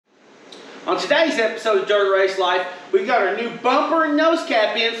On today's episode of Dirt Race Life, we've got our new bumper and nose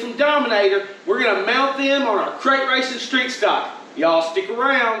cap in from Dominator. We're going to mount them on our crate racing street stock. Y'all stick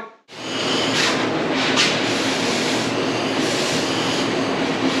around.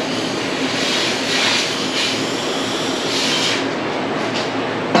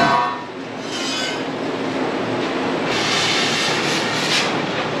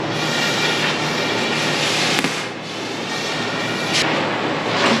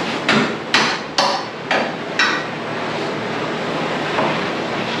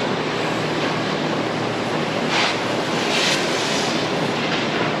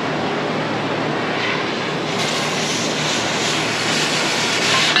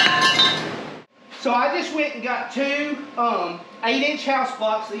 So I just went and got two 8-inch house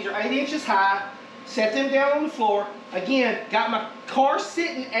blocks. These are 8 inches high. Set them down on the floor. Again, got my car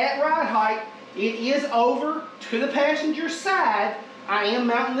sitting at ride height. It is over to the passenger side. I am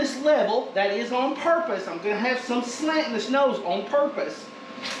mounting this level. That is on purpose. I'm going to have some slant in this nose on purpose.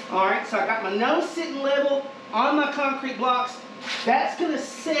 Alright, so I got my nose sitting level on my concrete blocks. That's going to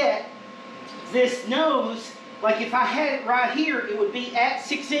set this nose. Like if I had it right here, it would be at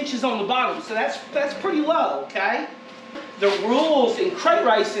 6 inches on the bottom. So that's pretty low, okay? The rules in crate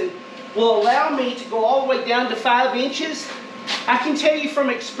racing will allow me to go all the way down to 5 inches. I can tell you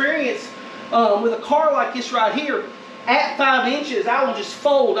from experience, with a car like this right here, at 5 inches, I will just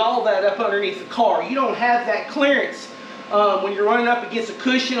fold all that up underneath the car. You don't have that clearance when you're running up against a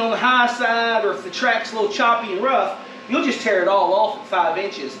cushion on the high side, or if the track's a little choppy and rough, you'll just tear it all off at 5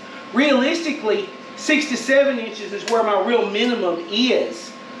 inches. Realistically, 6 to 7 inches is where my real minimum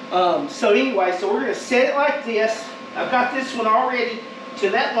is. So anyway, so we're going to set it like this. I've got this one already to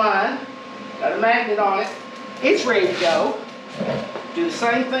that line. Got a magnet on it. It's ready to go. Do the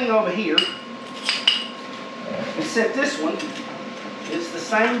same thing over here. Except this one is the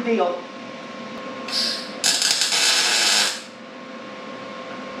same deal.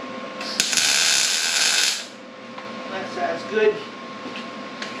 That side's good.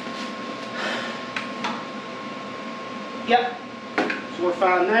 Yep, so we're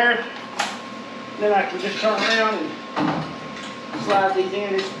fine there. Then I can just turn around and slide these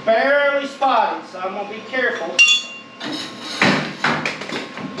in. It's barely spotted, so I'm going to be careful.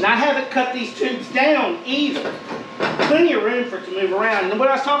 And I haven't cut these tubes down either. Plenty of room for it to move around. And what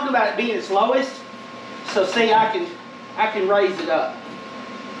I was talking about it being its lowest, so see, I can raise it up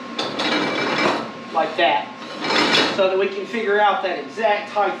like that, so that we can figure out that exact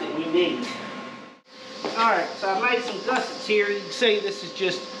height that we need. Alright, so I made some gussets here. You can see this is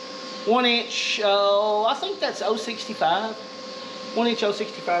just 1 inch, I think that's 065. 1 inch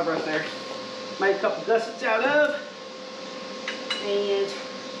 065 right there. Made a couple gussets out of. And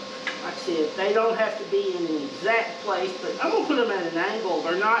like I said, they don't have to be in an exact place, but I'm going to put them at an angle.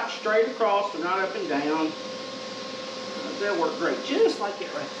 They're not straight across, they're not up and down. They'll work great, just like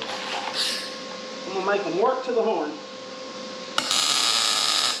it right there. I'm going to make them work to the horn.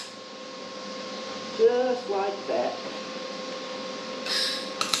 Just like that.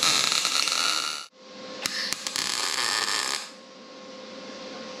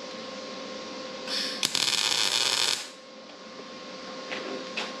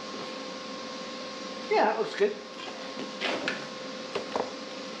 Yeah, that looks good.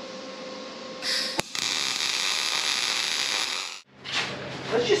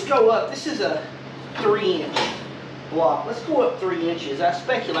 Let's just go up. This is a 3-inch block. Let's go up 3 inches. I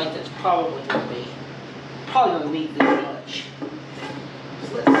speculate that's probably going to be. Probably going to need this much.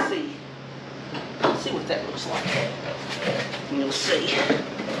 So let's see. Let's see what that looks like. And you'll see.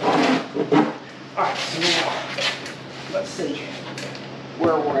 Alright, so now, let's see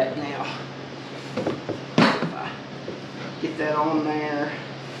where we're at now. If I get that on there.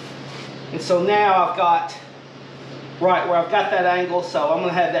 And so now I've got, right where I've got that angle, so I'm going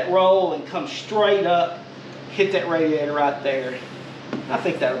to have that roll and come straight up, hit that radiator right there. I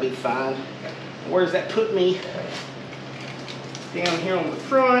think that'll be fine. Where does that put me? Down here on the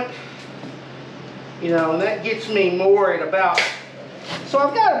front. You know, and that gets me more at about, so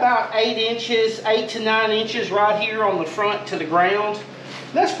I've got about 8 inches, 8 to 9 inches right here on the front to the ground.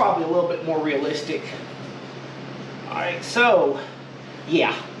 That's probably a little bit more realistic. Alright, so,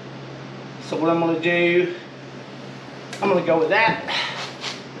 yeah. So what I'm going to do, I'm going to go with that.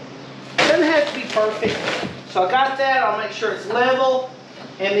 It doesn't have to be perfect. So I got that, I'll make sure it's level.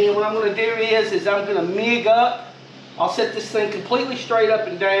 And then what I'm going to do is I'm going to MIG up. I'll set this thing completely straight up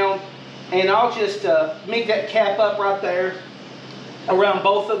and down. And I'll just MIG that cap up right there around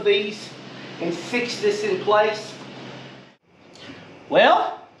both of these and fix this in place.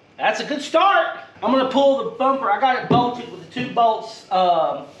 Well, that's a good start. I'm gonna pull the bumper. I got it bolted with the 2 bolts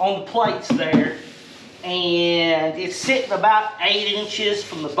on the plates there. And it's sitting about 8 inches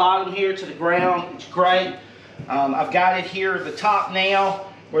from the bottom here to the ground. It's great. I've got it here at the top now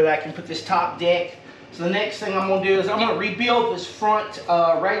where I can put this top deck. So the next thing I'm gonna do is I'm gonna rebuild this front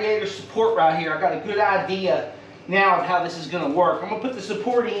radiator support right here. I got a good idea now of how this is gonna work. I'm gonna put the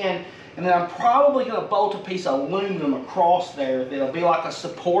support in, and then I'm probably gonna bolt a piece of aluminum across there that'll be like a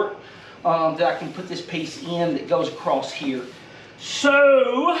support that I can put this piece in that goes across here.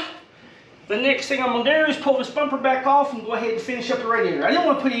 So the next thing I'm gonna do is pull this bumper back off and go ahead and finish up the radiator. I didn't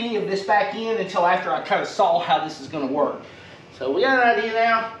want to put any of this back in until after I kind of saw how this is gonna work. So we got an idea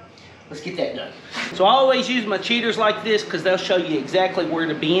now. Let's get that done. So I always use my cheaters like this because they'll show you exactly where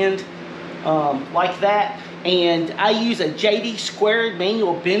to bend like that. And I use a JD squared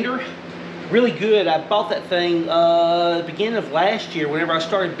manual bender. Really good. I bought that thing the beginning of last year whenever I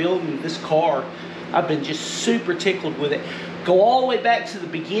started building this car. I've been just super tickled with it. Go all the way back to the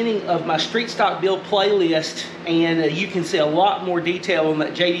beginning of my street stock build playlist, and you can see a lot more detail on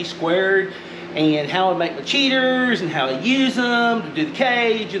that JD squared and how I make my cheaters and how I use them to do the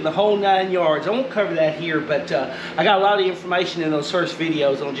cage and the whole 9 yards. I won't cover that here, but I got a lot of information in those first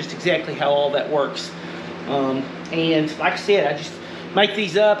videos on just exactly how all that works. And like I said, I just make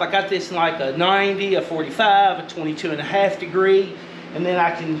these up. I got this in like a 90, a 45, a 22.5 degree, and then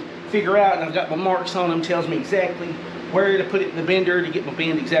I can figure out, and I've got my marks on them, tells me exactly where to put it in the bender to get my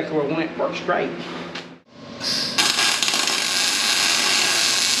bend exactly where I want it. Works great.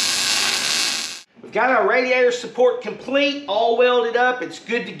 We've got our radiator support complete, all welded up. It's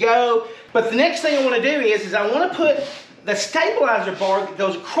good to go. But the next thing I want to do is I want to put the stabilizer bar that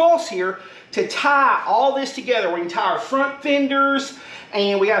goes across here to tie all this together. We can tie our front fenders,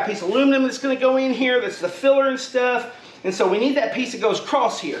 and we got a piece of aluminum that's going to go in here. That's the filler and stuff. And so we need that piece that goes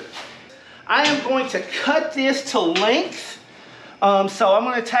across here. I am going to cut this to length. So I'm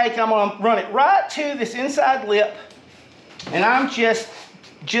going to run it right to this inside lip, and I'm just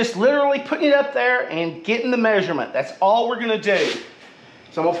literally putting it up there and getting the measurement. That's all we're going to do.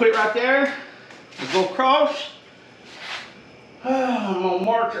 So I'm going to put it right there. We'll go across. I'm going to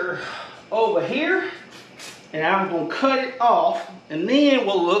mark her over here, and I'm going to cut it off, and then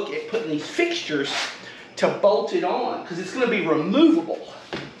we'll look at putting these fixtures to bolt it on, because it's going to be removable.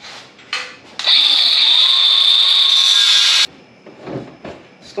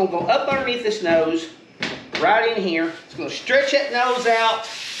 It's going to go up underneath this nose, right in here. It's going to stretch that nose out.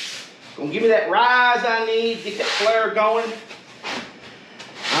 It's going to give me that rise I need, get that flare going.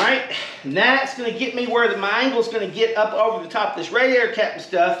 All right, and that's going to get me where my angle's going to get up over the top of this radiator cap and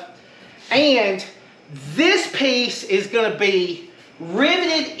stuff. And this piece is going to be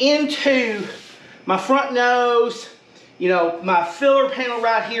riveted into my front nose, you know, my filler panel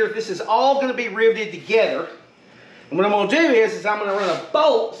right here. This is all going to be riveted together. And what I'm going to do is I'm going to run a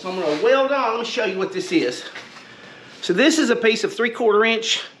bolt. So I'm going to weld on. Let me show you what this is. So this is a piece of 3/4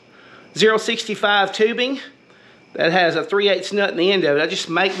 inch 065 tubing that has a 3/8 nut in the end of it. I just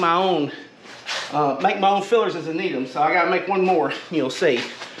make my own fillers as I need them. So I got to make one more. You'll see.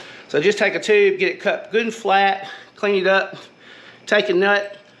 So just take a tube, get it cut good and flat, clean it up, take a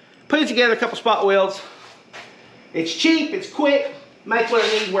nut, put it together, a couple spot welds. It's cheap, it's quick, make what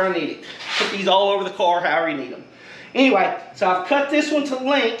I need where I need it. Put these all over the car however you need them. Anyway, so I've cut this one to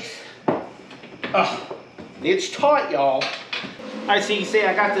length. It's tight, y'all. All right, so you can see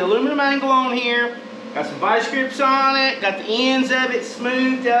I got the aluminum angle on here, got some vice grips on it, got the ends of it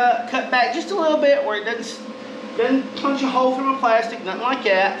smoothed up, cut back just a little bit where it doesn't punch a hole through my plastic, nothing like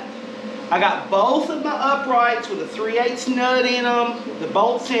that. I got both of my uprights with a 3/8 nut in them, the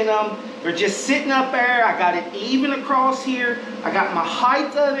bolts in them. They're just sitting up there. I got it even across here. I got my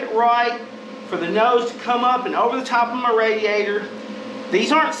height of it right for the nose to come up and over the top of my radiator.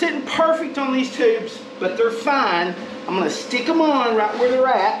 These aren't sitting perfect on these tubes, but they're fine. I'm going to stick them on right where they're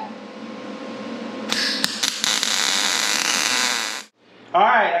at. All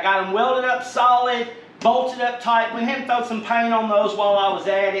right, I got them welded up solid, bolted up tight. Went ahead and throw some paint on those while I was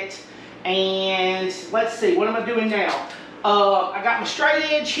at it. And let's see, what am I doing now? I got my straight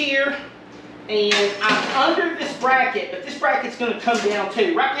edge here, and I'm under this bracket, but this bracket's going to come down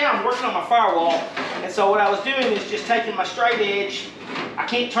too. Right now I'm working on my firewall, and so what I was doing is just taking my straight edge. I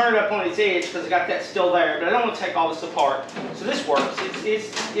can't turn it up on its edge because I got that still there, but I don't want to take all this apart. So this works,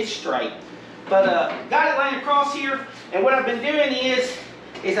 it's straight. But got it laying across here, and what I've been doing is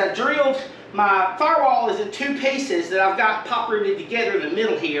I drilled, my firewall is in 2 pieces that I've got pop riveted together in the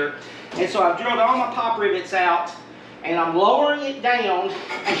middle here. And so I've drilled all my pop rivets out, and I'm lowering it down,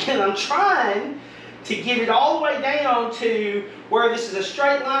 and I'm trying to get it all the way down to where this is a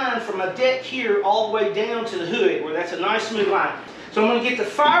straight line from my deck here all the way down to the hood, where that's a nice smooth line. So I'm going to get the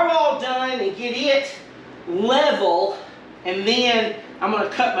firewall done and get it level, and then I'm going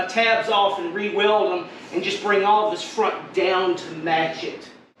to cut my tabs off and re-weld them and just bring all of this front down to match it.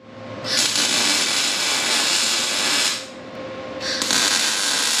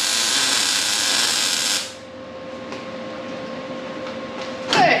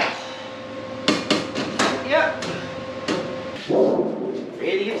 Yep.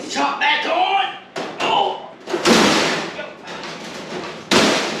 Ready to get the top back on. Oh.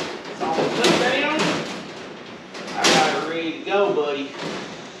 It's all put down. I got it ready to go, buddy.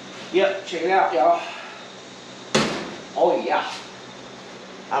 Yep, check it out, y'all. Oh yeah.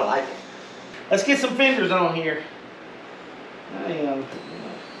 I like it. Let's get some fenders on here.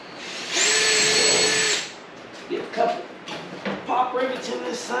 Get a couple pop rivets in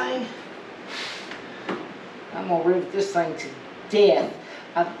this thing. I'm gonna rivet this thing to death.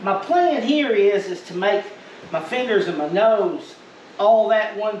 My plan here is to make my fenders and my nose all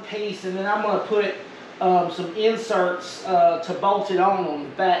that one piece, and then I'm gonna put some inserts to bolt it on the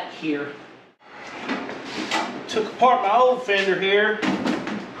back here. Took apart my old fender here.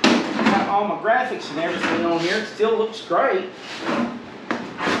 Got all my graphics and everything on here. It still looks great.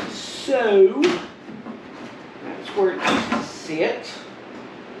 So that's where it used to sit.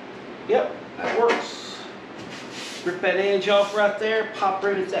 Yep, that works. Rip that edge off right there, pop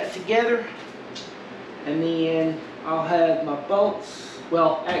rivet that together, and then I'll have my bolts.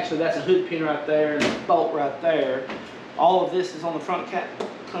 Well, actually that's a hood pin right there and a bolt right there. All of this is on the front cap,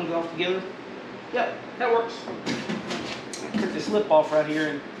 comes off together. Yep, that works. Cut this lip off right here,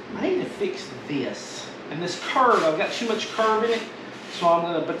 and I need to fix this. And this curve, I've got too much curve in it, so I'm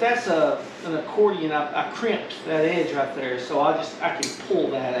gonna, but that's an accordion. I crimped that edge right there, so I can pull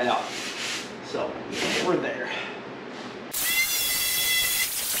that out. So we're there.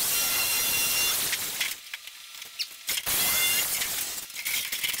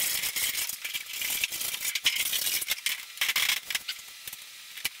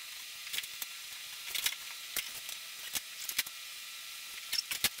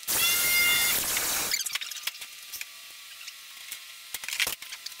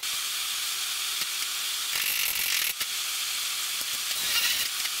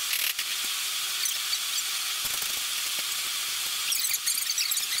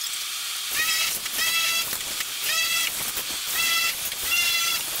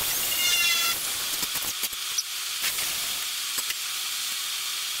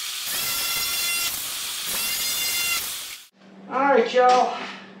 Alright, y'all,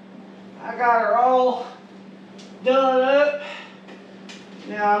 I got her all done up.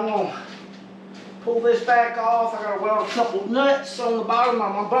 Now I'm going to pull this back off. I got to weld a couple nuts on the bottom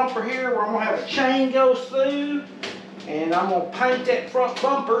of my bumper here where I'm going to have a chain goes through. And I'm going to paint that front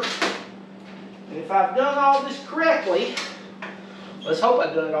bumper. And if I've done all this correctly, let's hope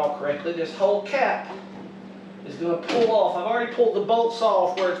I've done it all correctly, this whole cap is going to pull off. I've already pulled the bolts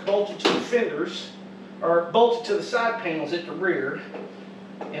off where it's bolted to the fenders, or bolted to the side panels at the rear.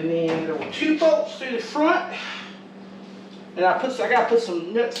 And then there were 2 bolts through the front. And I got to put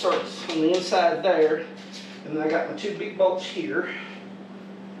some nut starts on the inside there. And then I got my 2 big bolts here.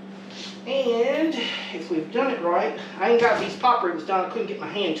 And if we've done it right, I ain't got these pop rivets done. I couldn't get my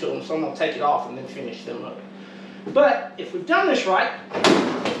hand to them, so I'm going to take it off and then finish them up. But if we've done this right,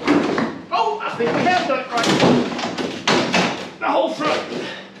 oh, I think we have done it right. The whole front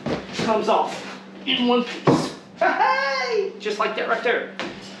comes off in one piece. Hey! Just like that right there.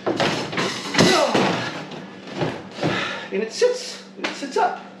 And it sits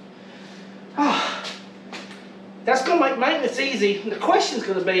up. That's going to make maintenance easy. And the question's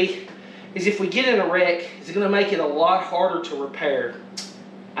going to be, is if we get in a wreck, is it going to make it a lot harder to repair?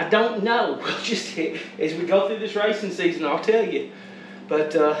 I don't know. We'll just, as we go through this racing season, I'll tell you.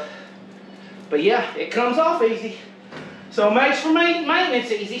 But yeah, it comes off easy. So it makes for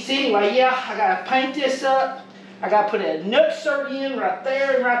maintenance easy. So anyway, yeah, I got to paint this up. I got to put a nut cert in right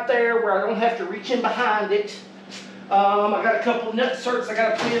there and right there where I don't have to reach in behind it. I got a couple nut certs I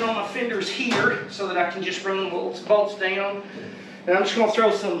got to put in on my fenders here so that I can just bring the bolts down. And I'm just going to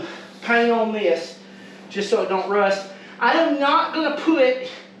throw some paint on this just so it don't rust. I am not going to put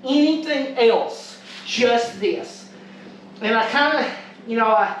anything else, just this. And I kind of, you know,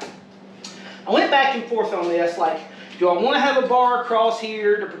 I went back and forth on this, like, do I want to have a bar across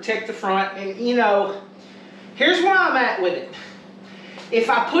here to protect the front? And, you know, here's where I'm at with it. If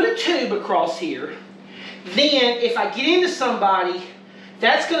I put a tube across here, then if I get into somebody,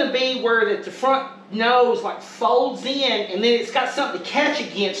 that's going to be where the front nose like folds in, and then it's got something to catch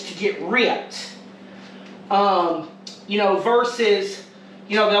against to get ripped. you know, versus,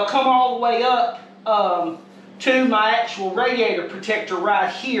 you know, they'll come all the way up to my actual radiator protector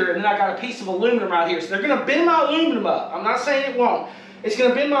right here, and then I got a piece of aluminum right here. So they're going to bend my aluminum up. I'm not saying it won't. It's going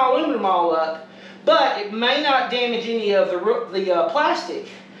to bend my aluminum all up, but it may not damage any of the plastic.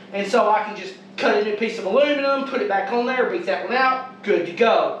 And so I can just cut a new piece of aluminum, put it back on there, beat that one out, good to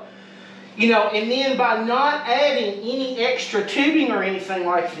go. You know, and then by not adding any extra tubing or anything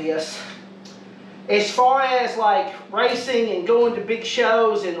like this, as far as like racing and going to big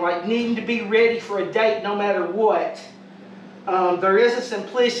shows and like needing to be ready for a date no matter what, there is a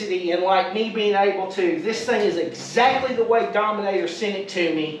simplicity in like me being able to, this thing is exactly the way Dominator sent it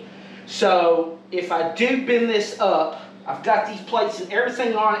to me. So if I do bend this up, I've got these plates and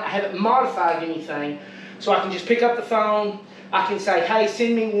everything on it. I haven't modified anything. So I can just pick up the phone. I can say, hey,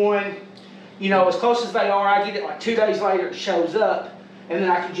 send me one. You know, as close as they are, I get it like 2 days later, it shows up. And then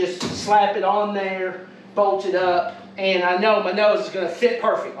I can just slap it on there, bolt it up. And I know my nose is going to fit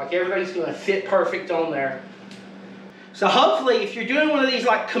perfect. Like everything's going to fit perfect on there. So hopefully, if you're doing one of these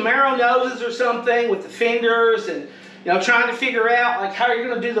like Camaro noses or something with the fenders and, you know, trying to figure out like how you're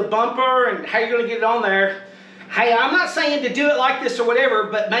going to do the bumper and how you're going to get it on there, hey, I'm not saying to do it like this or whatever,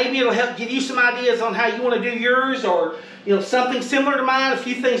 but maybe it'll help give you some ideas on how you want to do yours, or, you know, something similar to mine, a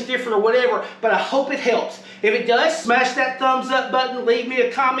few things different or whatever, but I hope it helps. If it does, smash that thumbs up button, leave me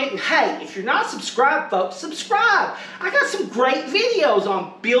a comment, and hey, if you're not subscribed, folks, subscribe. I got some great videos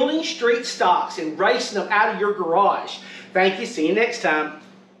on building street stocks and racing them out of your garage. Thank you. See you next time.